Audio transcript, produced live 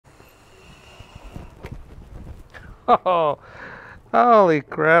Oh, holy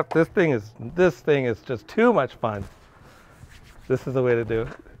crap, this thing is just too much fun. This is the way to do it.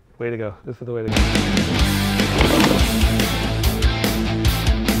 Way to go. This is the way to go.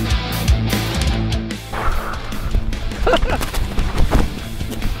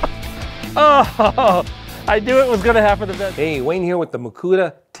 Oh, I knew it was going to happen eventually. Hey, Wayne here with the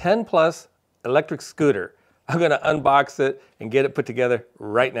Mukuta 10 Plus electric scooter. I'm going to unbox it and get it put together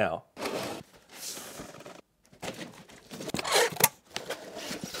right now.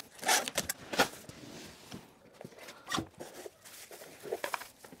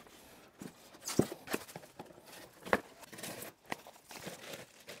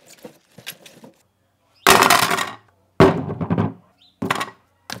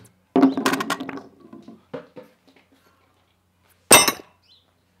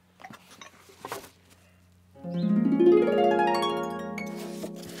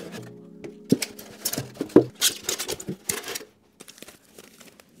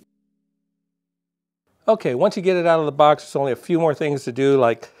 Okay, once you get it out of the box, there's only a few more things to do,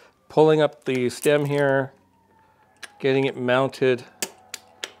 like pulling up the stem here, getting it mounted,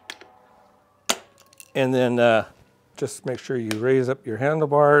 and then just make sure you raise up your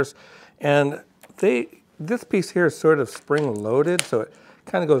handlebars. And this piece here is sort of spring loaded, so it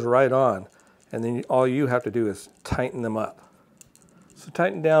kind of goes right on. And then all you have to do is tighten them up. So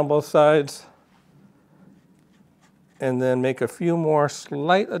tighten down both sides, and then make a few more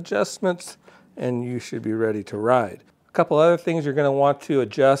slight adjustments, and you should be ready to ride. A couple other things you're going to want to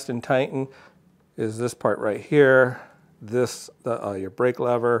adjust and tighten is this part right here, your brake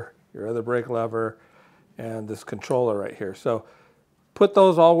lever, your other brake lever, and this controller right here. So put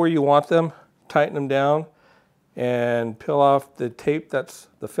those all where you want them, tighten them down, and peel off the tape, that's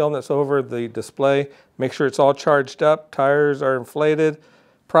the film that's over the display. Make sure it's all charged up, tires are inflated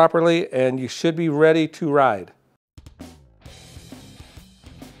properly, and you should be ready to ride.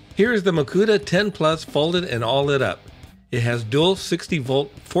 Here is the Mukuta 10 Plus folded and all lit up. It has dual 60 volt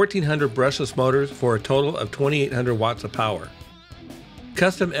 1400 brushless motors for a total of 2800 watts of power.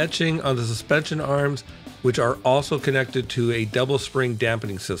 Custom etching on the suspension arms, which are also connected to a double spring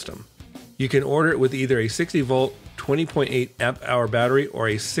dampening system. You can order it with either a 60 volt 20.8 amp hour battery or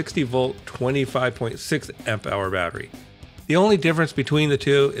a 60 volt 25.6 amp hour battery. The only difference between the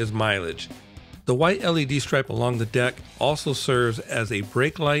two is mileage. The white LED stripe along the deck also serves as a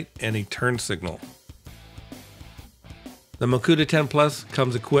brake light and a turn signal. The Mukuta 10 Plus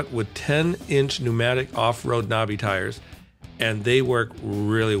comes equipped with 10-inch pneumatic off-road knobby tires, and they work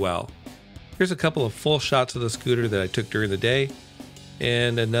really well. Here's a couple of full shots of the scooter that I took during the day,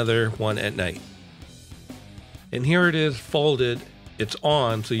 and another one at night. And here it is folded. It's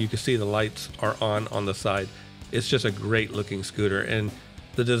on, so you can see the lights are on the side. It's just a great looking scooter, and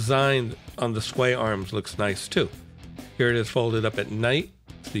the design on the sway arms looks nice too. Here it is folded up at night,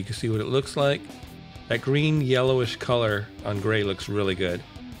 so you can see what it looks like. That green yellowish color on gray looks really good.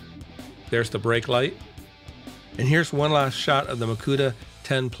 There's the brake light. And here's one last shot of the Mukuta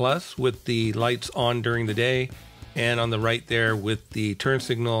 10 Plus with the lights on during the day, and on the right there with the turn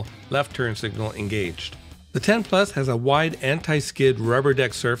signal, left turn signal engaged. The 10 Plus has a wide anti-skid rubber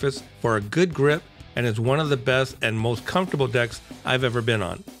deck surface for a good grip, and is one of the best and most comfortable decks I've ever been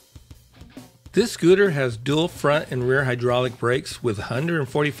on. This scooter has dual front and rear hydraulic brakes with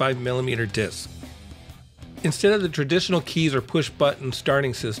 145mm discs. Instead of the traditional keys or push button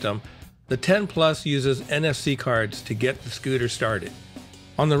starting system, the 10 Plus uses NFC cards to get the scooter started.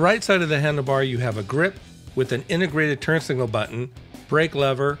 On the right side of the handlebar you have a grip with an integrated turn signal button, brake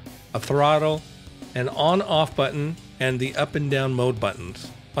lever, a throttle, an on-off button, and the up and down mode buttons.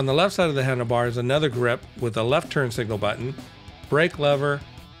 On the left side of the handlebar is another grip with a left turn signal button, brake lever,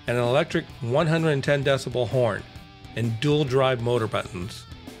 and an electric 110 decibel horn, and dual drive motor buttons.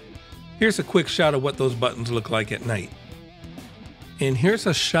 Here's a quick shot of what those buttons look like at night. And here's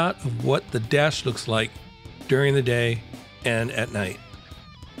a shot of what the dash looks like during the day and at night.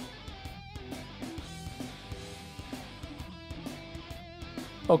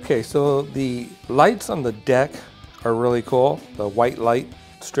 Okay, so the lights on the deck are really cool. The white light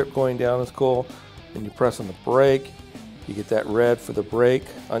strip going down is cool. And you press on the brake, you get that red for the brake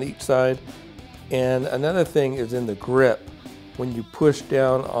on each side. And another thing is in the grip. When you push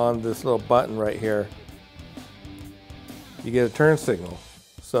down on this little button right here, you get a turn signal.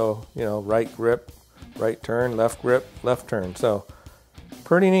 So, you know, right grip, right turn, left grip, left turn. So,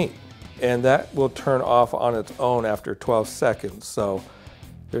 pretty neat. And that will turn off on its own after 12 seconds. So,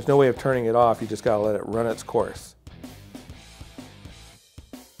 there's no way of turning it off. You just gotta let it run its course.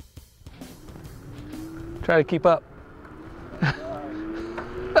 Try to keep up.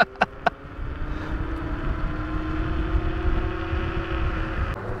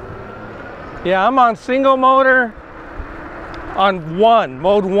 Yeah, I'm on single motor on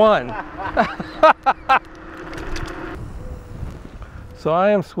mode one. So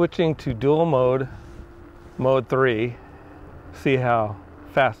I am switching to dual mode, mode 3. See how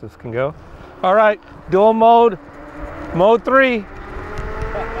fast this can go. All right, dual mode, mode 3.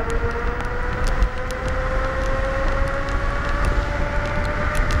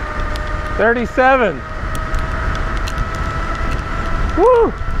 $37.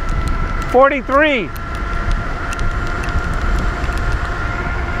 Woo! 43.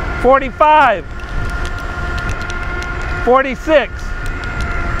 45. 46.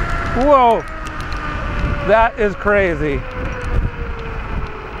 Whoa, that is crazy.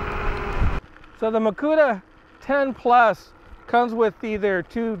 So the Mukuta 10 Plus comes with either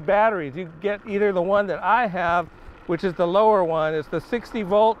two batteries. You get either the one that I have, which is the lower one. It's the 60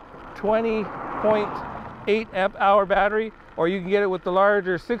 volt, 20.8 amp hour battery, or you can get it with the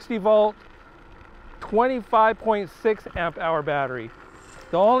larger 60 volt, 25.6 amp hour battery.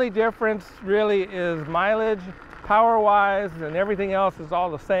 The only difference really is mileage, power-wise, and everything else is all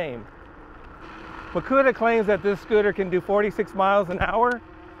the same. Mukuta claims that this scooter can do 46 miles an hour,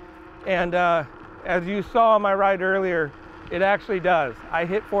 and as you saw on my ride earlier, it actually does. I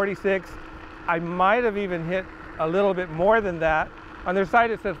hit 46. I might have even hit a little bit more than that. On their site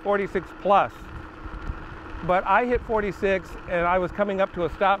it says 46 plus, but I hit 46 and I was coming up to a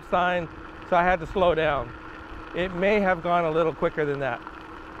stop sign, so I had to slow down. It may have gone a little quicker than that.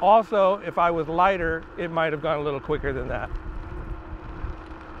 Also, if I was lighter, it might have gone a little quicker than that.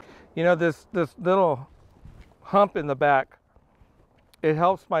 You know, this little hump in the back, it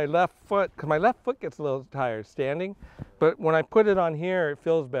helps my left foot, because my left foot gets a little tired standing, but when I put it on here, it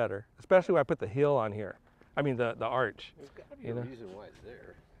feels better, especially when I put the heel on here. I mean the arch. There's got to be a reason why it's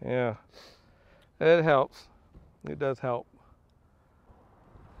there. Yeah, it helps. It does help.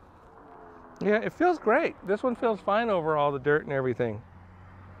 Yeah, it feels great. This one feels fine over all the dirt and everything.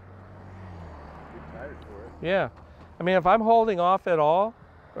 You're tired for it. Yeah. I mean, if I'm holding off at all,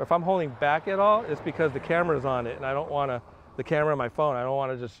 or if I'm holding back at all, it's because the camera's on it and I don't want to, the camera on my phone, I don't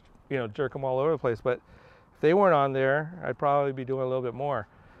want to just, you know, jerk them all over the place. But if they weren't on there, I'd probably be doing a little bit more.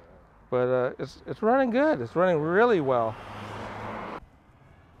 But it's running good. It's running really well.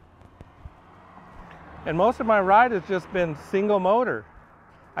 And most of my ride has just been single motor.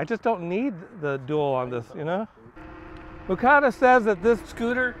 I just don't need the dual on this, you know? Mukuta says that this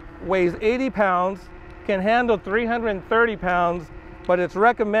scooter weighs 80 pounds, can handle 330 pounds, but its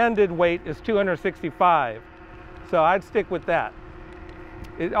recommended weight is 265. So I'd stick with that.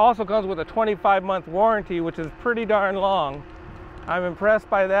 It also comes with a 25-month warranty, which is pretty darn long. I'm impressed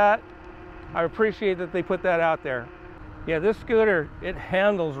by that. I appreciate that they put that out there. Yeah, this scooter, it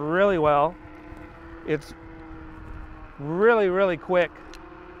handles really well. It's really, really quick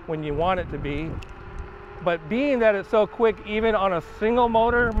when you want it to be. But being that it's so quick, even on a single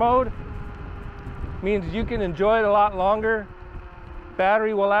motor mode, means you can enjoy it a lot longer.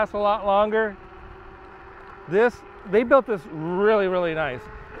 Battery will last a lot longer. They built this really, really nice.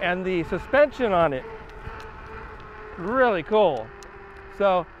 And the suspension on it, really cool.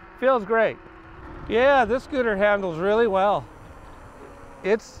 So, feels great. Yeah, this scooter handles really well.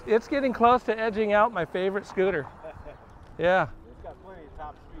 It's getting close to edging out my favorite scooter. Yeah. It's got plenty of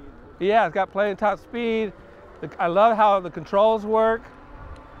top speed. Yeah, it's got plenty of top speed. I love how the controls work.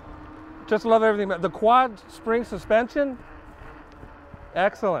 Just love everything. The quad spring suspension,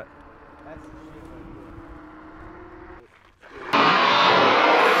 excellent. That's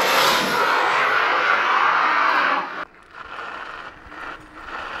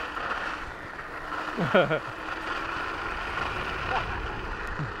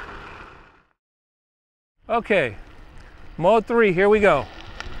Okay, mode 3, here we go.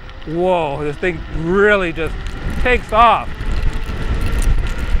 Whoa, this thing really just takes off.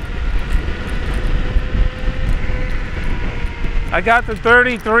 I got to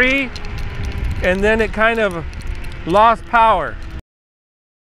 33 and then it kind of lost power.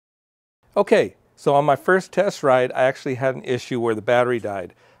 Okay, so on my first test ride, I actually had an issue where the battery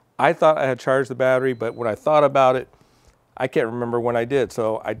died. I thought I had charged the battery, but when I thought about it, I can't remember when I did.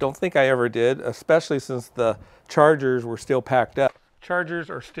 So I don't think I ever did, especially since the chargers were still packed up. Chargers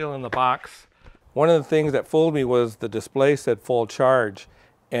are still in the box. One of the things that fooled me was the display said full charge.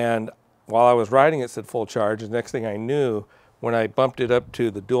 And while I was riding it said full charge. The next thing I knew, when I bumped it up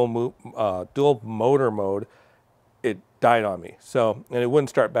to the dual motor mode, it died on me. So, and it wouldn't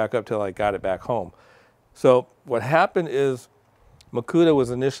start back up till I got it back home. So what happened is Mukuta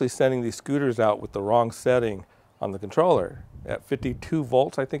was initially sending these scooters out with the wrong setting on the controller at 52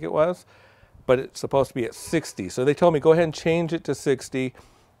 volts, I think it was, but it's supposed to be at 60. So they told me, go ahead and change it to 60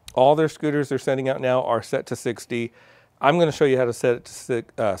 All their scooters they're sending out now are set to 60. I'm going to show you how to set it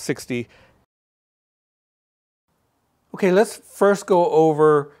to 60. Okay, let's first go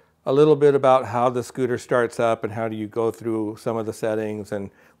over a little bit about how the scooter starts up and how do you go through some of the settings and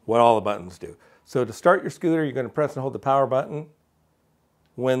what all the buttons do. So to start your scooter, you're going to press and hold the power button.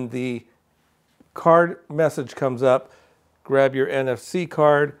 When the card message comes up, grab your NFC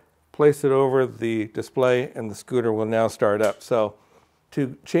card, place it over the display, and the scooter will now start up. So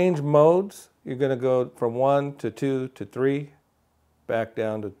to change modes, you're going to go from 1 to 2 to 3, back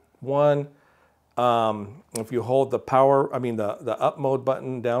down to 1. If you hold the the up mode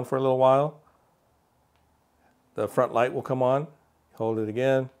button down for a little while, the front light will come on. Hold it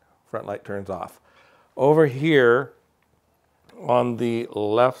again, front light turns off. Over here on the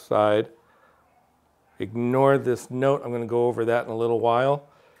left side, ignore this note. I'm going to go over that in a little while.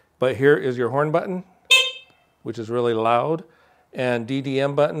 But here is your horn button, which is really loud, and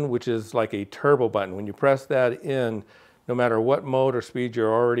DDM button, which is like a turbo button. When you press that in, no matter what mode or speed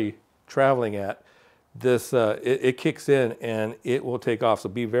you're already traveling at, this it kicks in and it will take off. So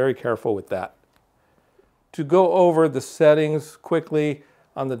be very careful with that. To go over the settings quickly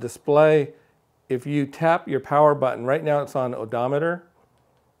on the display, if you tap your power button, right now it's on odometer.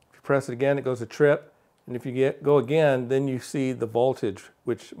 If you press it again, it goes to trip. And if you go again, then you see the voltage,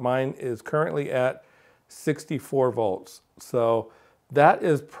 which mine is currently at 64 volts. So that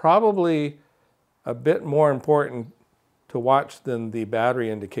is probably a bit more important to watch than the battery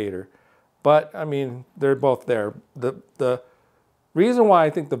indicator. But I mean, they're both there. The reason why I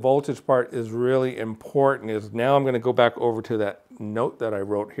think the voltage part is really important is now I'm going to go back over to that note that I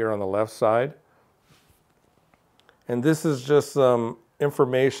wrote here on the left side. And this is just some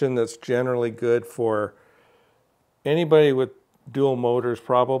information that's generally good for anybody with dual motors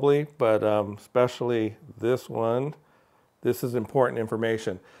probably, but especially this one. This is important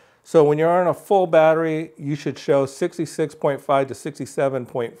information. So when you're on a full battery, you should show 66.5 to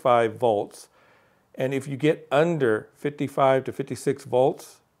 67.5 volts. And if you get under 55 to 56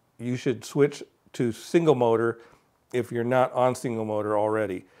 volts, you should switch to single motor if you're not on single motor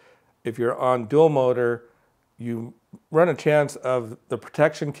already. If you're on dual motor, you run a chance of the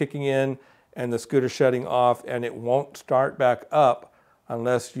protection kicking in and the scooter shutting off, and it won't start back up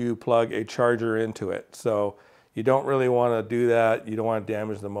unless you plug a charger into it. So you don't really want to do that. You don't want to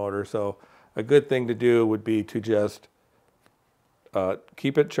damage the motor. So a good thing to do would be to just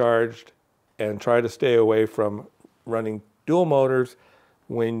keep it charged and try to stay away from running dual motors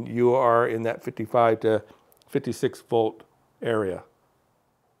when you are in that 55 to 56 volt area.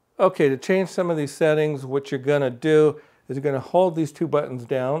 Okay, to change some of these settings, what you're going to do is you're going to hold these two buttons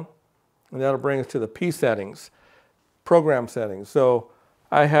down, and that'll bring us to the P settings, program settings. So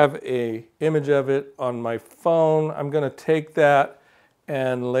I have an image of it on my phone. I'm going to take that,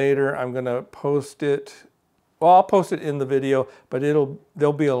 and later I'm going to post it. Well, I'll post it in the video, but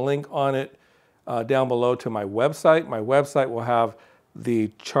there'll be a link on it down below to my website. My website will have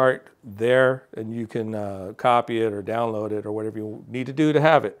the chart there, and you can copy it or download it or whatever you need to do to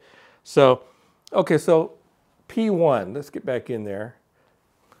have it. So, okay, so P1, let's get back in there.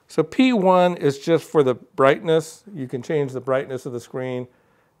 So P1 is just for the brightness. You can change the brightness of the screen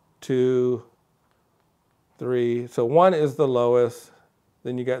to 3. So 1 is the lowest,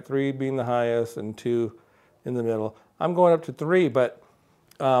 then you got 3 being the highest and 2 in the middle. I'm going up to 3, but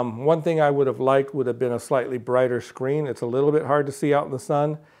one thing I would have liked would have been a slightly brighter screen. It's a little bit hard to see out in the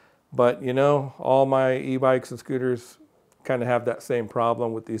sun, but you know, all my e-bikes and scooters kind of have that same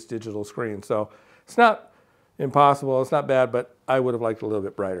problem with these digital screens. So it's not impossible, it's not bad, but I would have liked a little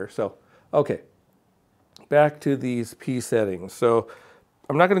bit brighter. So, okay, back to these P settings. So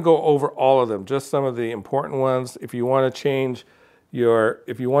I'm not going to go over all of them, just some of the important ones. If you want to change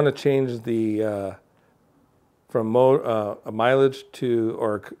the from mileage to,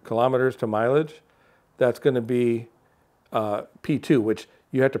 or kilometers to mileage, that's going to be P2, which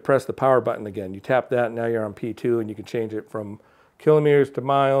you have to press the power button again. You tap that, and now you're on P2, and you can change it from kilometers to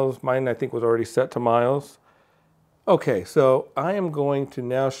miles. Mine, I think, was already set to miles. Okay, so I am going to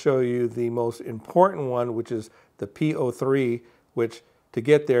now show you the most important one, which is the P03, which to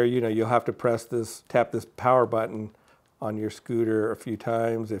get there, you know, you'll have to tap this power button on your scooter a few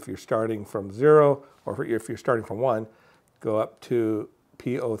times. If you're starting from 0, or if you're starting from 1, go up to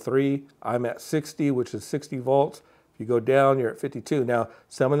P03. I'm at 60, which is 60 volts. If you go down, you're at 52. Now,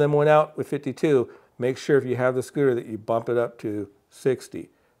 some of them went out with 52. Make sure if you have the scooter that you bump it up to 60.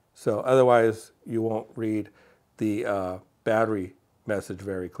 So otherwise, you won't read the battery message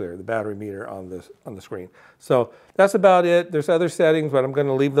very clear, the battery meter on the screen. So that's about it. There's other settings, but I'm going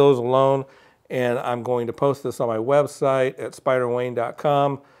to leave those alone, and I'm going to post this on my website at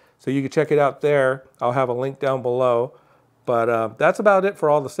SpiderWayne.com. So you can check it out there. I'll have a link down below. But that's about it for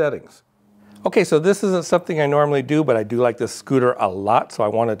all the settings. Okay, so this isn't something I normally do, but I do like this scooter a lot. So I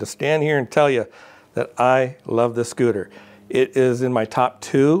wanted to stand here and tell you that I love this scooter. It is in my top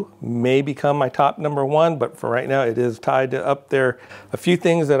 2, may become my top number 1, but for right now it is tied to up there. A few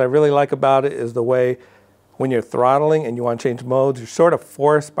things that I really like about it is the way when you're throttling and you want to change modes, you're sort of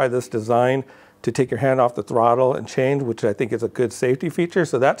forced by this design to take your hand off the throttle and change, which I think is a good safety feature,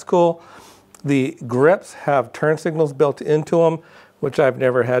 so that's cool. The grips have turn signals built into them, which I've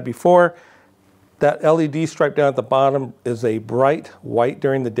never had before. That LED stripe down at the bottom is a bright white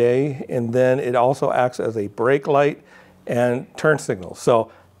during the day, and then it also acts as a brake light and turn signal.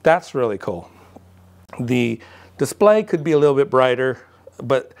 So that's really cool. The display could be a little bit brighter,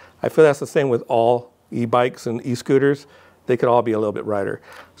 but I feel that's the same with all e-bikes and e-scooters. They could all be a little bit brighter.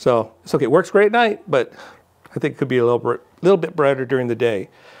 So it's okay, it works great at night, but I think it could be a little bit brighter during the day.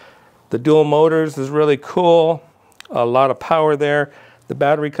 The dual motors is really cool. A lot of power there. The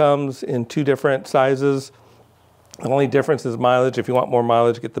battery comes in 2 different sizes. The only difference is mileage. If you want more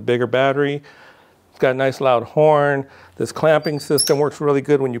mileage, get the bigger battery. It's got a nice loud horn. This clamping system works really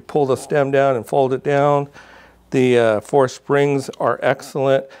good when you pull the stem down and fold it down. The 4 springs are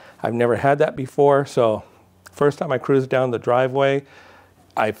excellent. I've never had that before, so first time I cruised down the driveway,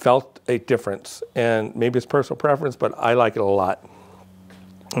 I felt a difference. And maybe it's personal preference, but I like it a lot.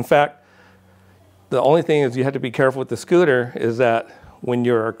 In fact, the only thing is you have to be careful with the scooter is that when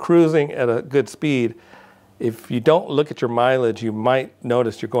you're cruising at a good speed, if you don't look at your mileage, you might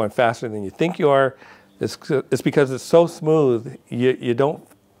notice you're going faster than you think you are. It's because it's so smooth, you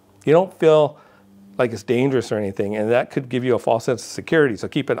don't feel like it's dangerous or anything, and that could give you a false sense of security. So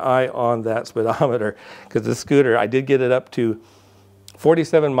keep an eye on that speedometer, because this scooter, I did get it up to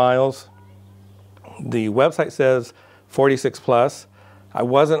 47 miles. The website says 46 plus. I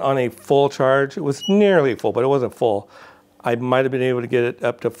wasn't on a full charge. It was nearly full, but it wasn't full. I might have been able to get it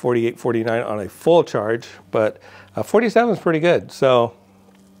up to 48, 49 on a full charge, but 47 is pretty good. So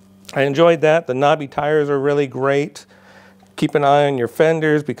I enjoyed that. The knobby tires are really great. Keep an eye on your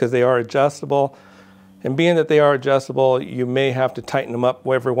fenders because they are adjustable. And being that they are adjustable, you may have to tighten them up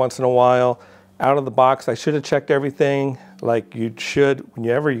every once in a while. Out of the box, I should have checked everything like you should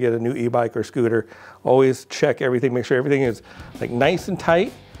whenever you get a new e-bike or scooter. Always check everything, make sure everything is like nice and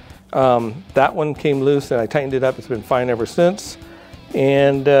tight. That one came loose and I tightened it up. It's been fine ever since.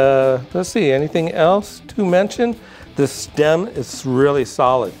 And let's see, anything else to mention? The stem is really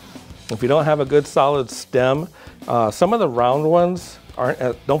solid. If you don't have a good solid stem, some of the round ones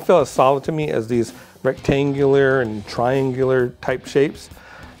don't feel as solid to me as these rectangular and triangular type shapes.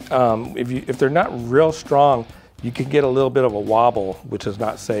 If they're not real strong, you can get a little bit of a wobble, which is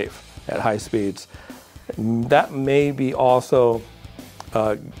not safe at high speeds. That may be also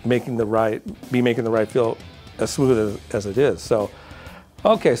making the ride feel as smooth as it is. So,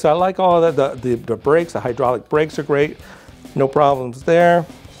 okay, so I like all of that. The brakes, the hydraulic brakes are great. No problems there.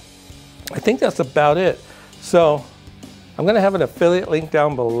 I think that's about it. So I'm gonna have an affiliate link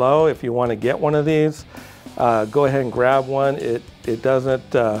down below if you wanna get one of these. Go ahead and grab one. It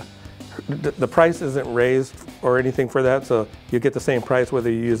doesn't, the price isn't raised or anything for that, so you get the same price whether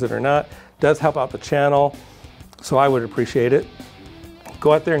you use it or not. It does help out the channel, so I would appreciate it.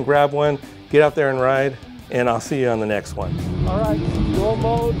 Go out there and grab one, get out there and ride, and I'll see you on the next one. All right, dual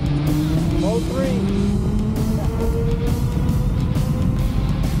mode, mode 3.